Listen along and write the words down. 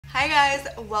Hi guys,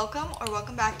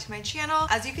 welcome back to my channel.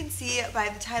 As you can see by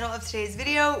the title of today's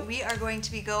video, we are going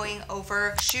to be going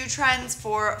over shoe trends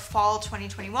for fall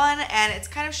 2021, and it's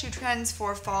kind of shoe trends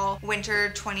for fall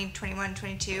winter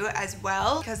 2021-22 as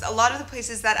well, because a lot of the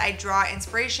places that I draw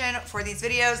inspiration for these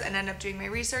videos and end up doing my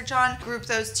research on group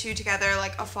those two together,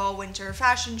 like a fall winter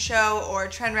fashion show or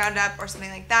trend roundup or something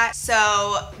like that.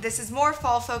 So this is more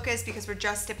fall focused because we're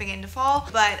just dipping into fall,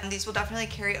 but these will definitely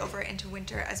carry over into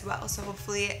winter as well. So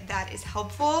hopefully that is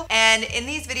helpful. And in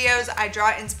these videos, I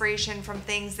draw inspiration from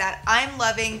things that I'm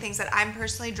loving, things that I'm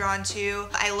personally drawn to.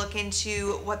 I look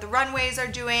into what the runways are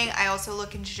doing. I also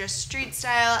look into just street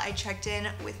style. I checked in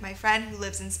with my friend who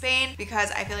lives in Spain because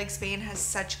I feel like Spain has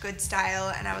such good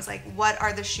style, and I was like, what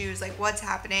are the shoes? Like, what's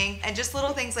happening? And just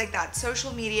little things like that.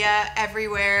 Social media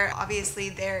everywhere. Obviously,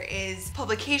 there is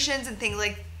publications and things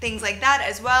like that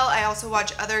as well. I also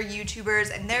watch other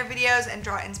YouTubers and their videos and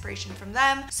draw inspiration from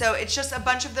them. So it's just a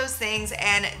bunch of those things,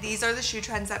 and these are the shoe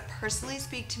trends that personally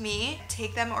speak to me.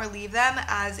 Take them or leave them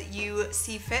as you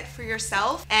see fit for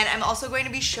yourself. And I'm also going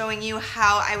to be showing you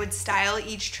how I would style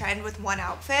each trend with one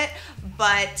outfit,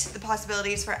 but the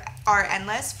possibilities are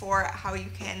endless for how you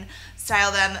can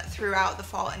style them throughout the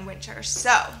fall and winter.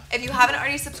 So if you haven't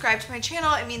already subscribed to my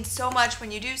channel, it means so much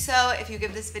when you do so. If you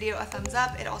give this video a thumbs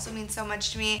up, it also means so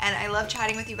much to me, and I love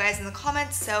chatting with you guys in the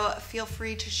comments, so feel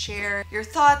free to share your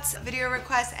thoughts, video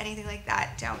requests, anything like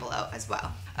that down below as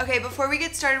well. Okay, before we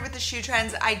get started with the shoe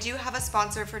trends, I do have a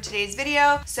sponsor for today's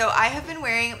video. So I have been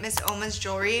wearing Miss Oma's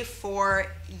jewelry for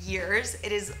years.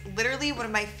 It is literally one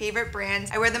of my favorite brands.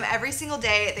 I wear them every single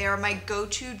day. They are my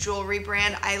go-to jewelry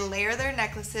brand. I layer their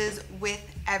necklaces with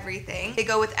everything. They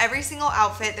go with every single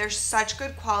outfit. They're such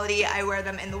good quality. I wear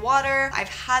them in the water. I've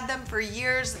had them for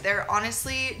years. They're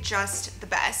honestly just the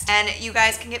best. And you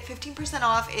guys can get 15%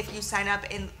 off if you sign up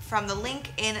from the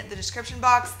link in the description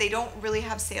box. They don't really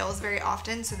have sales very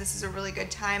often, so this is a really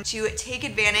good time to take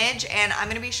advantage. And I'm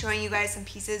gonna be showing you guys some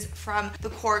pieces from the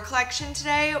core collection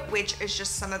today, which is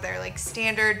just some of their like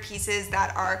standard pieces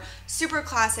that are super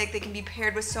classic. They can be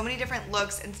paired with so many different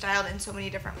looks and styled in so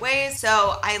many different ways.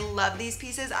 So I love these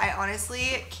pieces. I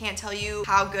honestly can't tell you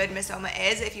how good Miss Oma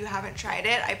is. If you haven't tried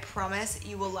it, I promise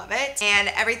you will love it. And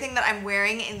everything that I'm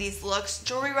wearing in these looks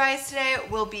jewelry-wise today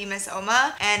will be Miss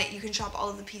Oma, and you can shop all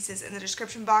of the pieces in the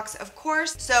description box, of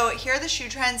course. So here are the shoe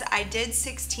trends. I did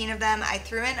 16 of them. I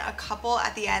threw in a couple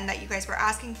at the end that you guys were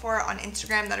asking for on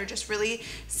Instagram that are just really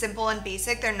simple and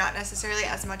basic. They're not necessarily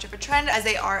as much of a trend as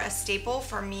they are a staple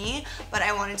for me, but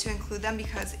I wanted to include them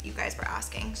because you guys were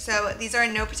asking. So these are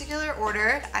in no particular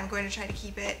order. I'm going to try to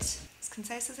keep it as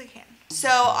concise as I can. So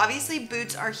obviously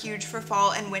boots are huge for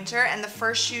fall and winter, and the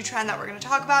first shoe trend that we're going to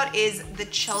talk about is the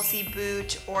Chelsea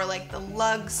boot, or like the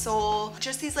lug sole,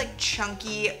 just these like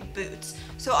chunky boots.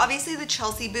 So obviously the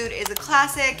Chelsea boot is a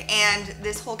classic, and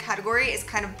this whole category is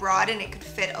kind of broad and it could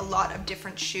fit a lot of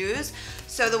different shoes.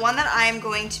 So the one that I'm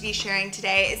going to be sharing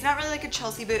today is not really like a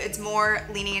Chelsea boot, it's more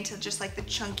leaning into just like the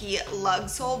chunky lug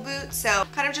sole boot. So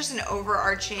kind of just an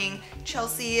overarching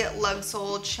Chelsea lug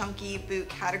sole chunky boot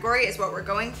category is what we're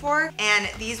going for. And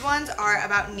these ones are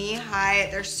about knee high.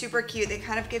 They're super cute. They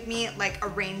kind of give me like a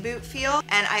rain boot feel,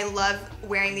 and I love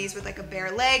wearing these with like a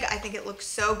bare leg. I think it looks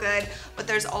so good. But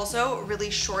there's also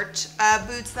really short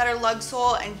boots that are lug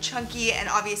sole and chunky, and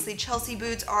obviously Chelsea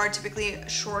boots are typically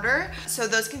shorter, so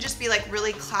those can just be like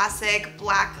really classic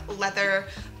black leather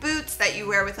boots that you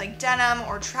wear with like denim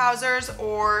or trousers,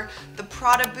 or the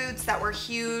Prada boots that were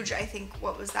huge. I think,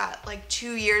 what was that, like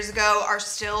 2 years ago, are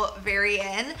still very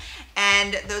in,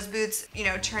 and those boots, you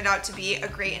know, turned out to be a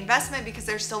great investment because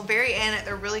they're still very in.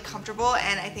 They're really comfortable,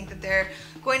 and I think that they're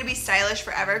going to be stylish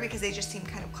forever because they just seem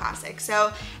kind of classic.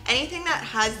 So anything that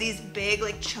has these big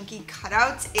like chunky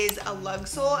cutouts is a lug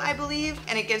sole, I believe,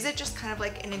 and it gives it just kind of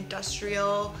like an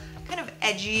industrial kind of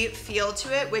edgy feel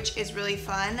to it, which is really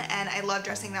fun. And I love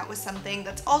dressing that with something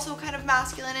that's also kind of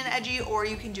masculine and edgy, or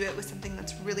you can do it with something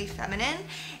that's really feminine,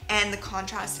 and the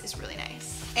contrast is really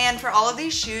nice. And for all of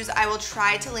these shoes, I will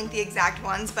try to link the exact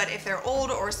ones, but if they're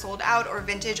old or sold out or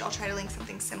vintage, I'll try to link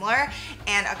something similar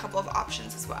and a couple of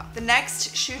options as well. The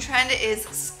next shoe trend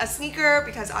is a sneaker,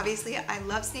 because obviously I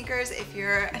love sneakers. If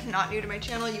you're not new to my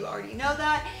channel, you already know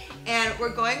that. And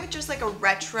we're going with just like a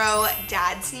retro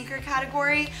dad sneaker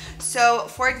category. So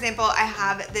for example, I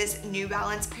have this New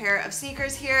Balance pair of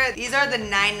sneakers here. These are the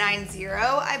 990,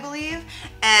 I believe,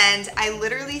 and I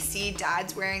literally see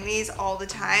dads wearing these all the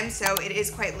time. So it is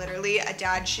quite literally a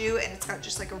dad shoe, and it's got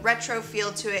just like a retro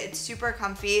feel to it. It's super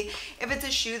comfy. If it's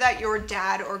a shoe that your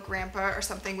dad or grandpa or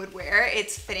something would wear,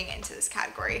 it's fitting into this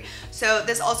category. So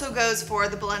this also goes for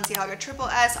the Balenciaga Triple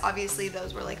S. Obviously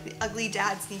those were like the ugly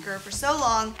dad sneaker for so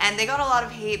long, and and they got a lot of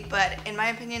hate, but in my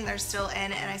opinion they're still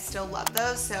in and I still love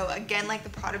those. So again, like the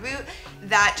Prada boot,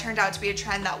 that turned out to be a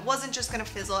trend that wasn't just gonna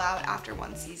fizzle out after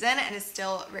one season and is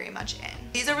still very much in.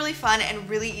 These are really fun and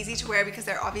really easy to wear because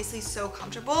they're obviously so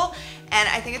comfortable, and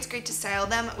I think it's great to style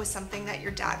them with something that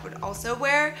your dad would also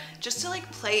wear just to like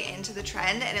play into the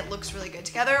trend, and it looks really good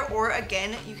together. Or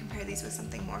again, you can pair these with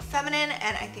something more feminine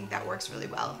and I think that works really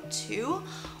well too.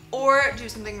 Or do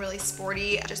something really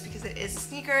sporty just because it is a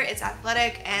sneaker, it's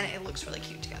athletic, and it looks really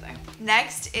cute together.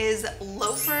 Next is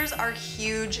loafers are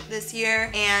huge this year,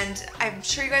 and I'm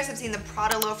sure you guys have seen the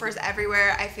Prada loafers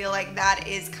everywhere. I feel like that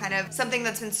is kind of something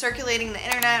that's been circulating the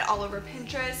internet all over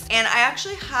Pinterest. And I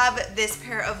actually have this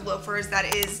pair of loafers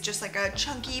that is just like a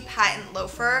chunky patent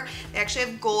loafer. They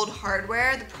actually have gold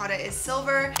hardware. The Prada is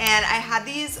silver, and I had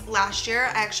these last year.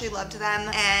 I actually loved them,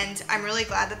 and I'm really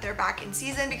glad that they're back in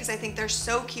season because I think they're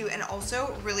so cute and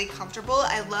also really comfortable.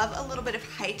 I love a little bit of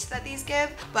height that these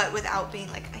give, but without being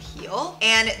like a heel.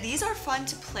 And these are fun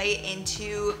to play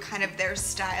into kind of their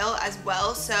style as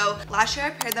well. So last year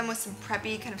I paired them with some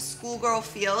preppy kind of schoolgirl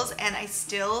feels, and I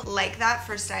still like that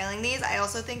for styling these. I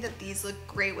also think that these look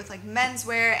great with like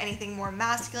menswear, anything more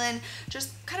masculine, just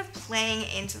kind of playing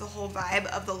into the whole vibe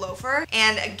of the loafer.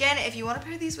 And again, if you want to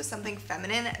pair these with something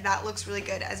feminine, that looks really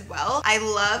good as well. I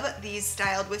love these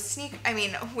styled with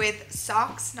with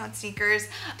socks, not sneakers,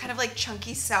 kind of like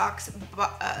chunky socks,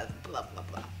 blah, blah,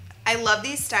 blah. I love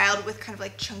these styled with kind of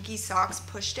like chunky socks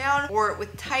push down or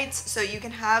with tights, so you can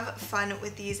have fun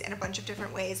with these in a bunch of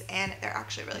different ways and they're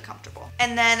actually really comfortable.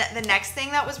 And then the next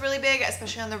thing that was really big,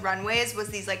 especially on the runways, was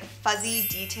these like fuzzy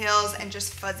details and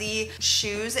just fuzzy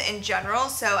shoes in general.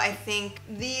 So I think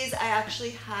these I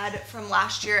actually had from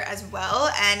last year as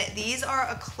well, and these are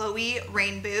a Chloe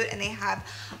rain boot and they have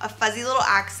a fuzzy little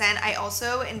accent. I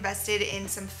also invested in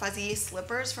some fuzzy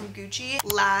slippers from Gucci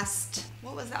last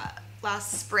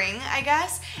spring, I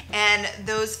guess, and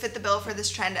those fit the bill for this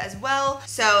trend as well.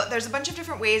 So there's a bunch of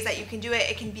different ways that you can do it.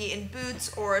 It can be in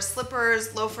boots or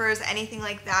slippers, loafers, anything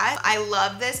like that. I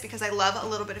love this because I love a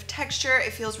little bit of texture.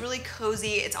 It feels really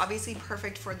cozy. It's obviously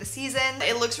perfect for the season.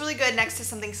 It looks really good next to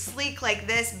something sleek like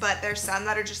this, but there's some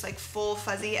that are just like full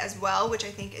fuzzy as well, which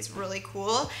I think is really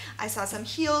cool. I saw some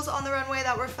heels on the runway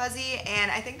that were fuzzy,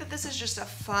 and I think that this is just a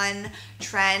fun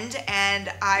trend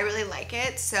and I really like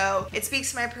it. So it speaks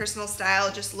to my personal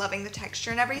style, just loving the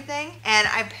texture and everything. And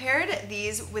I paired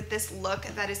these with this look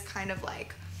that is kind of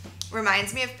like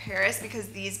reminds me of Paris, because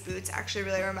these boots actually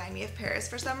really remind me of Paris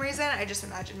for some reason. I just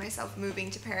imagine myself moving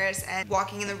to Paris and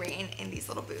walking in the rain in these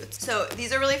little boots. So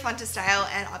these are really fun to style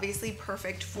and obviously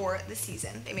perfect for the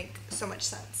season. They make so much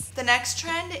sense. The next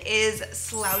trend is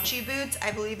slouchy boots.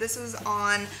 I believe this was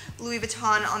on Louis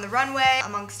Vuitton on the runway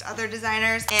amongst other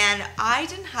designers, and I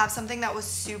didn't have something that was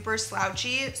super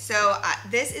slouchy, so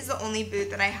this is the only boot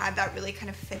that I had that really kind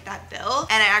of fit that bill,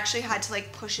 and I actually had to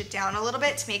like push it down a little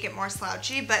bit to make it more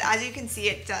slouchy. But as you can see,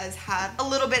 it does have a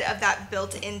little bit of that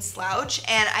built-in slouch,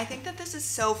 and I think that this is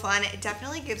so fun. It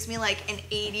definitely gives me like an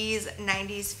 80s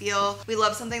 90s feel. We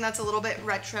love something that's a little bit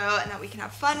retro and that we can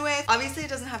have fun with. Obviously it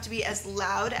doesn't have to be as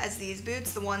loud as these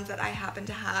boots. The ones that I happen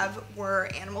to have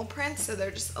were animal print, so they're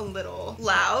just a little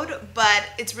loud, but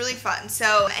it's really fun.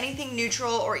 So anything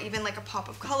neutral or even like a pop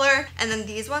of color. And then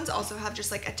these ones also have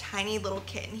just like a tiny little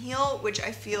kitten heel, which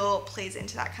I feel plays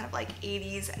into that kind of like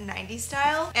 80s 90s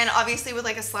style. And obviously with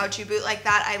like a slouchy boot like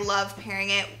that, I love pairing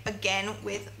it again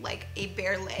with like a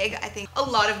bare leg. I think a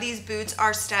lot of these boots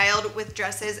are styled with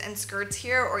dresses and skirts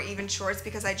here, or even shorts,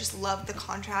 because I just love the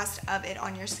contrast of it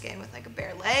on your skin with like a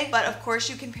bare leg. But of course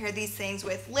you can pair these things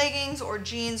with leggings or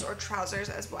jeans or trousers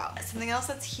as well. Something else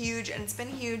that's huge, and it's been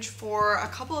huge for a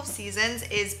couple of seasons,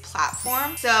 is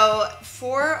platform. So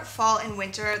for fall and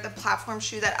winter, the platform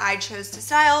shoe that I chose to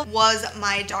style was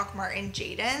my Doc Marten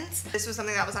Jadens. This was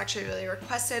something that was actually really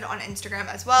requested on Instagram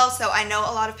as well. So I know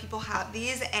a lot of people have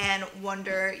these and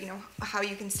wonder, you know, how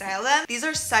you can style them. These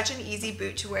are such an easy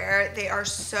boot to wear. They are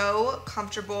so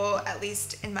comfortable, at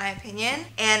least in my opinion,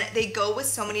 and they go with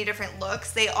so many different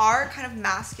looks. They are kind of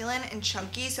masculine and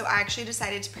chunky, so I actually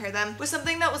decided to pair them with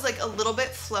something that was like a little bit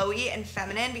flowy and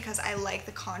feminine because I like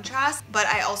the contrast, but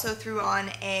I also threw on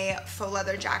a faux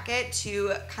leather jacket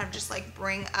to kind of just like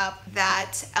bring up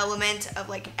that element of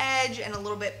like edge and a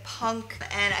little bit punk,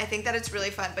 and I think that it's really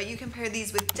fun. But you can pair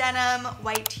these with denim,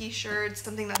 white t-shirts,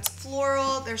 something that's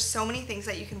floral. There's so many things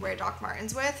that you can wear Doc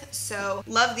Martens with, so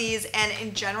love these. And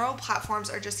in general, platforms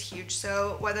are just huge,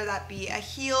 so whether that be a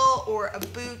heel or a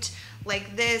boot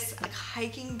like this, like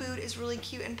hiking boot is really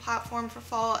cute in platform for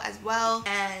fall as well,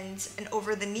 and an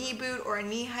over the knee boot or a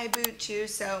knee high boot too.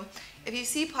 So If you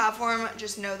see platform,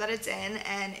 just know that it's in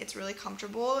and it's really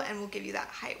comfortable and will give you that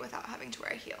height without having to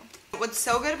wear a heel. What's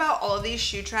so good about all of these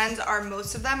shoe trends are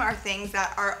most of them are things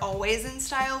that are always in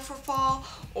style for fall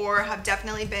or have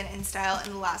definitely been in style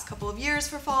in the last couple of years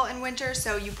for fall and winter.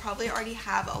 So you probably already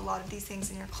have a lot of these things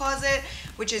in your closet,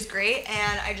 which is great.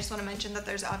 And I just want to mention that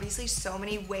there's obviously so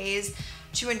many ways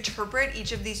to interpret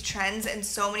each of these trends and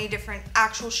so many different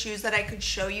actual shoes that I could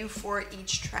show you for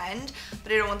each trend,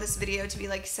 but I don't want this video to be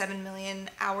like 7 million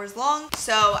hours long.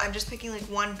 So I'm just picking like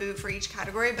one boot for each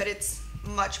category, but it's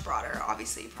much broader.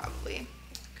 Obviously, you probably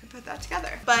could put that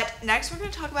together. But next we're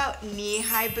going to talk about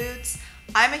knee-high boots.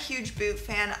 I'm a huge boot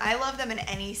fan. I love them in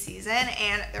any season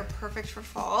and they're perfect for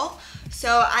fall.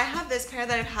 So I have this pair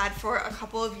that I've had for a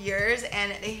couple of years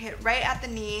and they hit right at the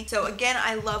knee. So again,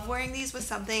 I love wearing these with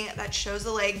something that shows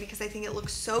the leg because I think it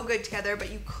looks so good together,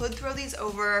 but you could throw these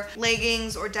over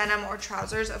leggings or denim or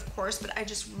trousers, of course, but I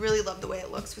just really love the way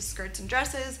it looks with skirts and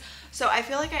dresses. So I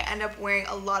feel like I end up wearing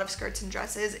a lot of skirts and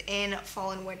dresses in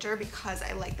fall and winter because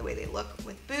I like the way they look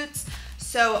with boots.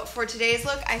 So for today's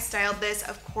look, I styled this,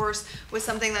 of course, with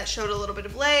something that showed a little bit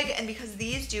of leg, and because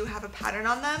these do have a pattern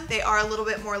on them, they are a little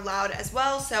bit more loud as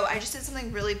well. So I just did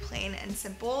something really plain and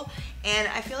simple, and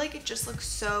I feel like it just looks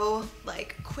so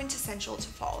like quintessential to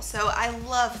fall. So I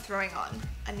love throwing on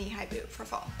a knee-high boot for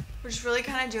fall. We're just really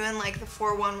kind of doing like the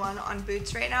 411 on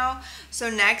boots right now.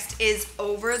 So next is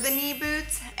over the knee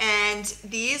boots, and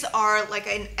these are like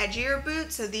an edgier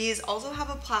boot. So these also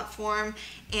have a platform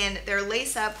and they're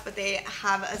lace up, but they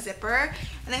have a zipper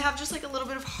and they have just like a little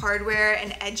bit of hardware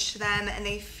and edge to them, and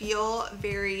they feel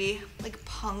very like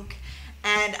punk.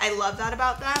 And I love that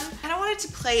about them. And I wanted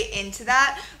to play into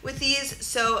that with these.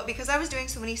 So because I was doing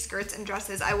so many skirts and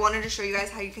dresses, I wanted to show you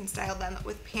guys how you can style them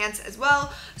with pants as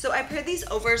well. So I paired these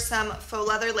over some faux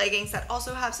leather leggings that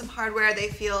also have some hardware. They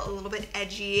feel a little bit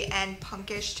edgy and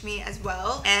punkish to me as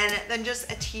well. And then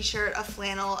just a t-shirt, a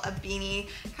flannel, a beanie,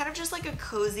 kind of just like a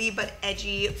cozy but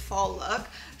edgy fall look.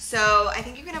 So I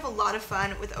think you can have a lot of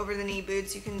fun with over the knee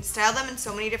boots. You can style them in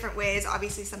so many different ways.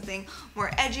 Obviously something more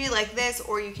edgy like this,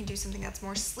 or you can do something that's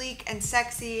more sleek and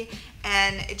sexy,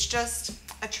 and it's just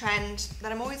a trend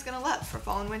that I'm always gonna love for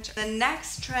fall and winter. The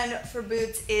next trend for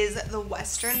boots is the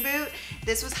Western boot.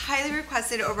 This was highly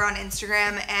requested over on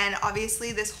Instagram, and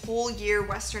obviously this whole year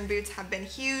Western boots have been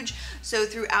huge, so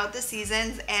throughout the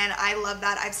seasons, and I love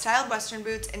that. I've styled Western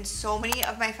boots in so many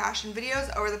of my fashion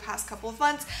videos over the past couple of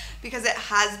months because it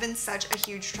has been such a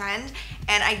huge trend,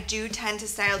 and I do tend to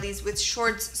style these with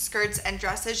shorts, skirts, and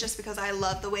dresses just because I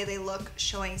love the way they look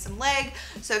showing some leg.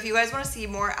 So if you guys want to see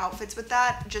more outfits with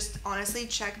that, just honestly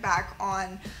check back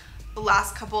on the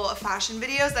last couple of fashion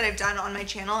videos that I've done on my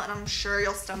channel, and I'm sure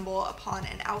you'll stumble upon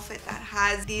an outfit that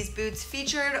has these boots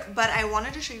featured. But I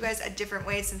wanted to show you guys a different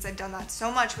way since I've done that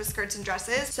so much with skirts and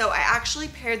dresses. So I actually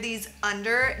paired these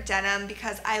under denim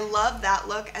because I love that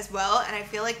look as well, and I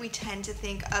feel like we tend to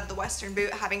think of the Western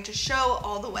boot having to show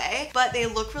all the way, but they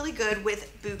look really good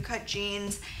with boot cut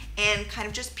jeans and kind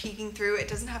of just peeking through. It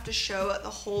doesn't have to show the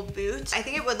whole boot. I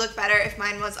think it would look better if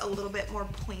mine was a little bit more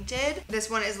pointed. This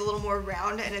one is a little more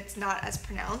round and it's not as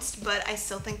pronounced, but I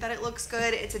still think that it looks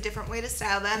good. It's a different way to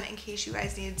style them in case you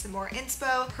guys needed some more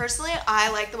inspo. Personally, I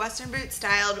like the Western boot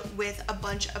styled with a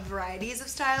bunch of varieties of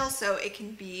styles. So it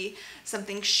can be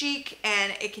something chic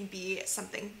and it can be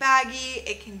something baggy.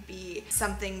 It can be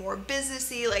something more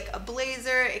businessy like a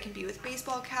blazer. It can be with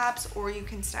baseball caps, or you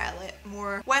can style it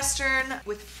more Western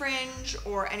with fringe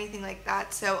or anything like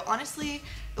that. So honestly,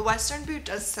 the Western boot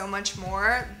does so much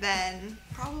more than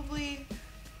probably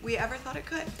we ever thought it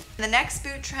could. The next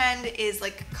boot trend is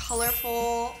like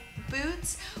colorful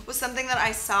boots, was something that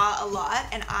I saw a lot,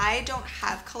 and I don't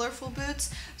have colorful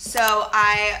boots, so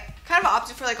I kind of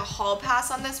opted for like a hall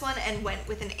pass on this one and went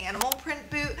with an animal print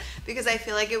boot because I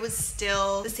feel like it was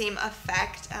still the same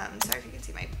effect. Sorry if you can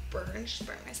see my burn, just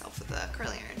burned myself with a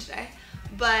curling iron today.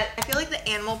 But I feel like the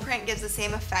animal print gives the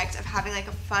same effect of having like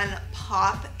a fun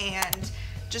pop and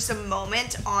just a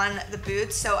moment on the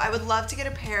boots. So I would love to get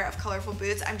a pair of colorful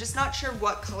boots. I'm just not sure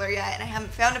what color yet, and I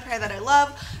haven't found a pair that I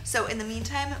love. So in the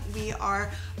meantime, we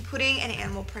are putting an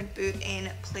animal print boot in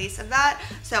place of that.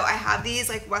 So I have these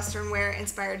like Western wear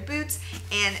inspired boots,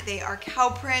 and they are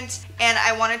cow print, and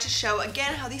I wanted to show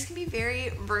again how these can be very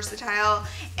versatile.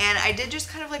 And I did just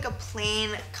kind of like a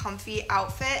plain comfy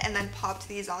outfit and then popped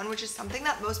these on, which is something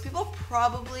that most people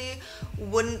probably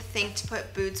wouldn't think to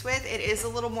put boots with. It is a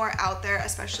little more out there,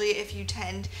 especially if you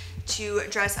tend to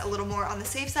dress a little more on the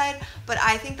safe side, but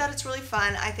I think that it's really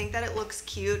fun. I think that it looks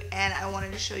cute, and I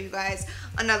wanted to show you guys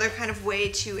another kind of way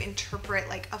to interpret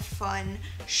like a fun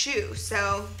shoe.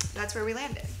 So that's where we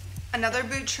landed. Another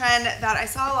boot trend that I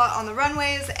saw a lot on the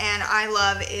runways and I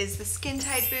love is the skin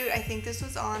tight boot. I think this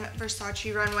was on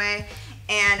Versace runway,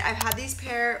 and I've had this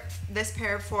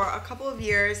pair for a couple of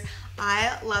years.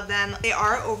 I love them. They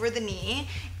are over the knee,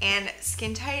 and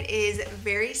skin tight is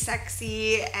very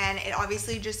sexy, and it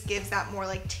obviously just gives that more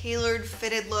like tailored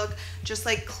fitted look, just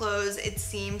like clothes. It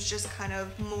seems just kind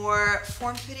of more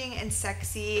form-fitting and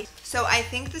sexy. So I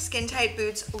think the skin tight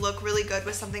boots look really good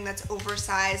with something that's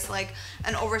oversized, like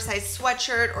an oversized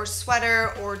sweatshirt or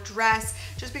sweater or dress,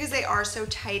 just because they are so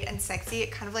tight and sexy.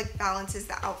 It kind of like balances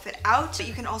the outfit out. But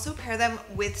you can also pair them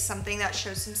with something that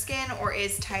shows some skin or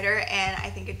is tighter, and I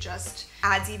think it just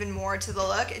adds even more to the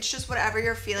look. It's just whatever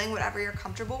you're feeling, whatever you're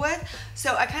comfortable with.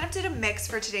 So I kind of did a mix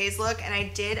for today's look, and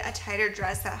I did a tighter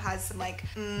dress that has some like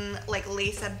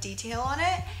lace up detail on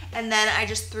it, and then I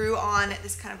just threw on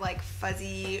this kind of like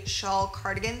fuzzy shawl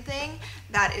cardigan thing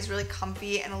that is really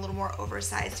comfy and a little more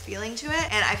oversized feeling to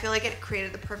it, and I feel like it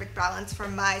created the perfect balance for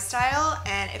my style,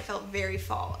 and it felt very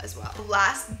fall as well. The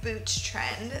last boot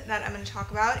trend that I'm going to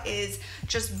talk about is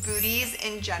just booties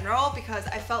in general, because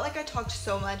I felt like I talked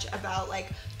so much about like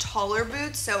taller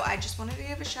boots, so I just wanted to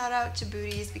give a shout out to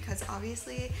booties because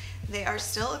obviously they are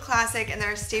still a classic and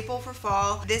they're a staple for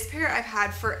fall. This pair I've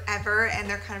had forever, and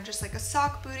they're kind of just like a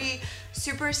sock booty,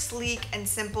 super sleek and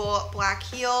simple, black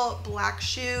heel, black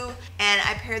shoe, and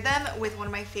I paired them with one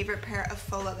of my favorite pair of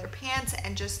faux leather pants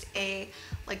and just a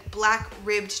like black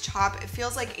ribbed top. It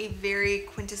feels like a very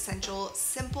quintessential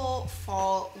simple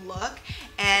fall look,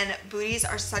 and booties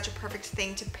are such a perfect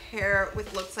thing to pair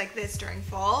with looks like this during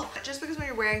fall, just because when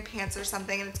you're wearing pants or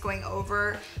something and it's going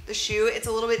over the shoe, it's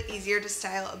a little bit easier to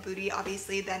style a booty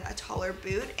obviously than a taller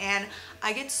boot, and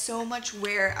I get so much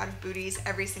wear out of booties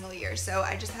every single year, so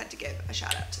I just had to give a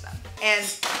shout out to them.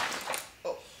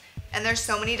 And there's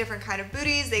so many different kind of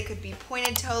booties. They could be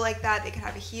pointed toe like that, they could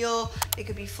have a heel, they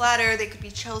could be flatter, they could be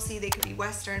Chelsea, they could be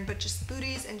Western, but just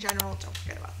booties in general, don't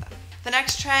forget about them. The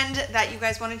next trend that you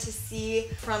guys wanted to see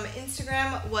from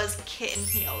Instagram was kitten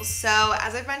heels. So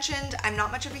as I've mentioned, I'm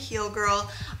not much of a heel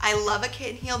girl. I love a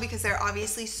kitten heel because they're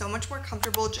obviously so much more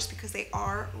comfortable just because they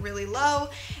are really low.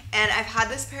 And I've had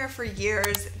this pair for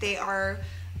years. They are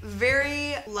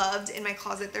very loved in my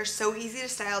closet. They're so easy to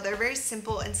style. They're very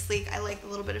simple and sleek. I like a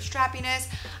little bit of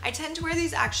strappiness. I tend to wear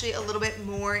these actually a little bit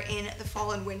more in the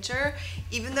fall and winter.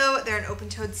 Even though they're an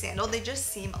open-toed sandal, they just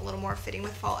seem a little more fitting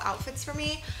with fall outfits for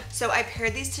me. So I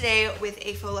paired these today with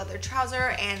a faux leather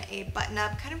trouser and a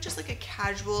button-up, kind of just like a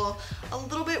casual, a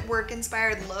little bit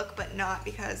work-inspired look, but not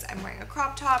because I'm wearing a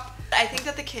crop top. I think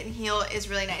that the kitten heel is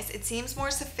really nice. It seems more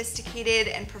sophisticated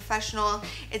and professional.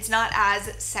 It's not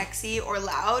as sexy or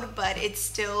loud, but it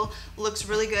still looks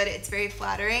really good. It's very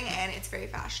flattering and it's very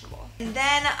fashionable. And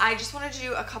then I just wanted to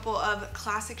do a couple of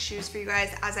classic shoes for you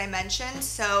guys, as I mentioned.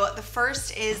 So the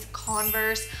first is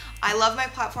Converse. I love my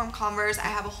platform Converse. I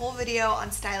have a whole video on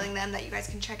styling them that you guys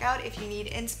can check out if you need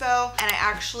inspo. And I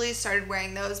actually started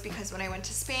wearing those because when I went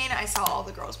to Spain, I saw all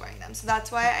the girls wearing them. So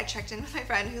that's why I checked in with my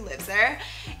friend who lives there.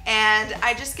 And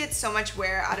I just get so much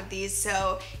wear out of these.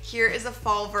 So here is a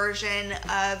fall version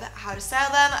of how to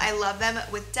style them. I love them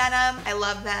with denim. I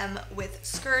love them with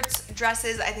skirts,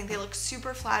 dresses. I think they look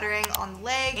super flattering on the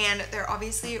leg, and they're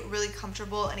obviously really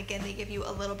comfortable. And again, they give you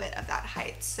a little bit of that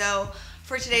height. So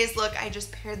for today's look, I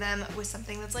just paired them with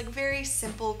something that's like very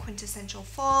simple, quintessential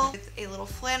fall, with a little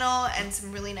flannel and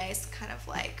some really nice kind of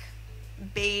like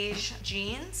beige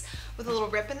jeans with a little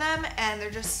rip in them, and they're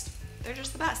just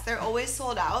the best. They're always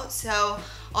sold out, so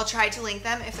I'll try to link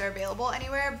them if they're available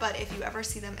anywhere, but if you ever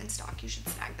see them in stock, you should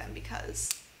snag them because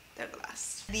they're the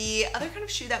best. The other kind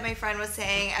of shoe that my friend was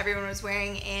saying everyone was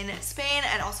wearing in Spain,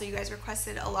 and also you guys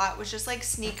requested a lot, was just like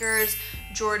sneakers,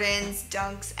 Jordans,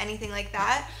 Dunks, anything like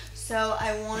that. So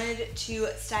I wanted to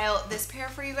style this pair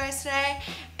for you guys today,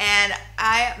 and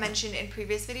I mentioned in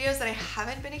previous videos that I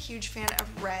haven't been a huge fan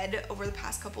of red over the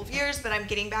past couple of years, but I'm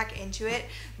getting back into it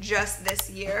just this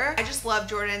year. I just love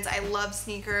Jordans, I love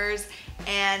sneakers,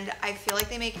 and I feel like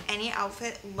they make any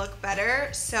outfit look better.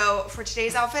 So for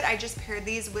today's outfit, I just paired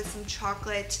these with some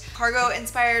chocolate cargo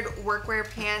inspired workwear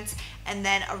pants, and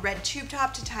then a red tube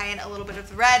top to tie in a little bit of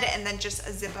the red, and then just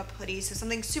a zip up hoodie. So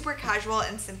something super casual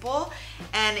and simple,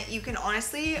 and you can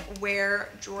honestly wear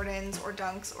Jordans or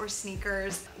Dunks or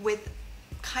sneakers with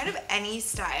kind of any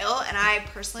style, and I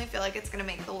personally feel like it's gonna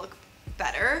make the look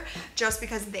better just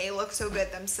because they look so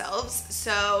good themselves.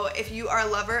 So if you are a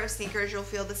lover of sneakers, you'll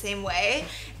feel the same way.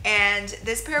 And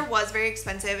this pair was very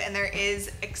expensive, and there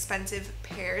is expensive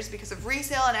pairs because of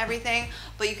resale and everything,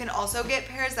 but you can also get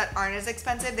pairs that aren't as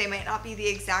expensive. They might not be the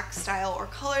exact style or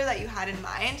color that you had in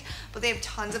mind, but they have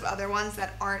tons of other ones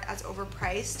that aren't as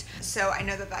overpriced. So I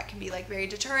know that that can be like very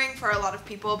deterring for a lot of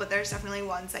people, but there's definitely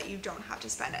ones that you don't have to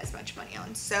spend as much money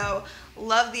on. So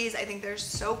love these. I think they're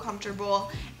so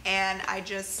comfortable, and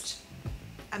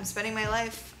I'm spending my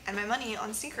life and my money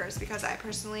on sneakers because I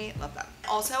personally love them.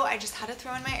 Also, I just had to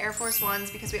throw in my Air Force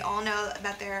Ones because we all know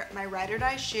that they're my ride or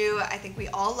die shoe. I think we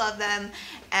all love them,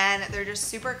 and they're just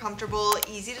super comfortable,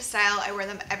 easy to style. I wear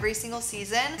them every single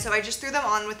season. So I just threw them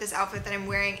on with this outfit that I'm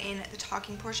wearing in the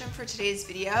talking portion for today's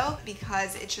video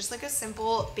because it's just like a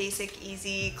simple, basic,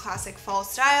 easy, classic fall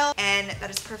style, and that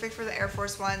is perfect for the Air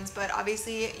Force Ones, but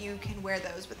obviously you can wear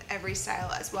those with every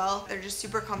style as well. They're just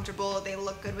super comfortable. They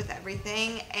look good with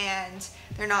everything, and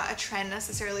they're not a trend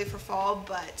necessarily for fall,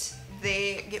 but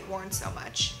they get worn so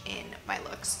much in my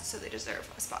looks, so they deserve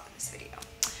a spot in this video.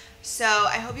 So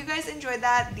I hope you guys enjoyed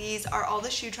that. These are all the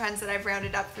shoe trends that I've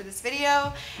rounded up for this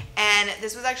video, and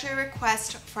this was actually a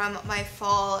request from my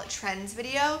fall trends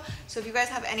video. So if you guys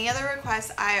have any other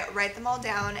requests, I write them all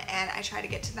down and I try to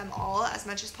get to them all as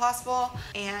much as possible,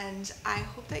 and I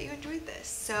hope that you enjoyed this.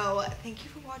 So thank you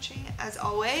for watching as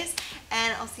always,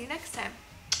 and I'll see you next time.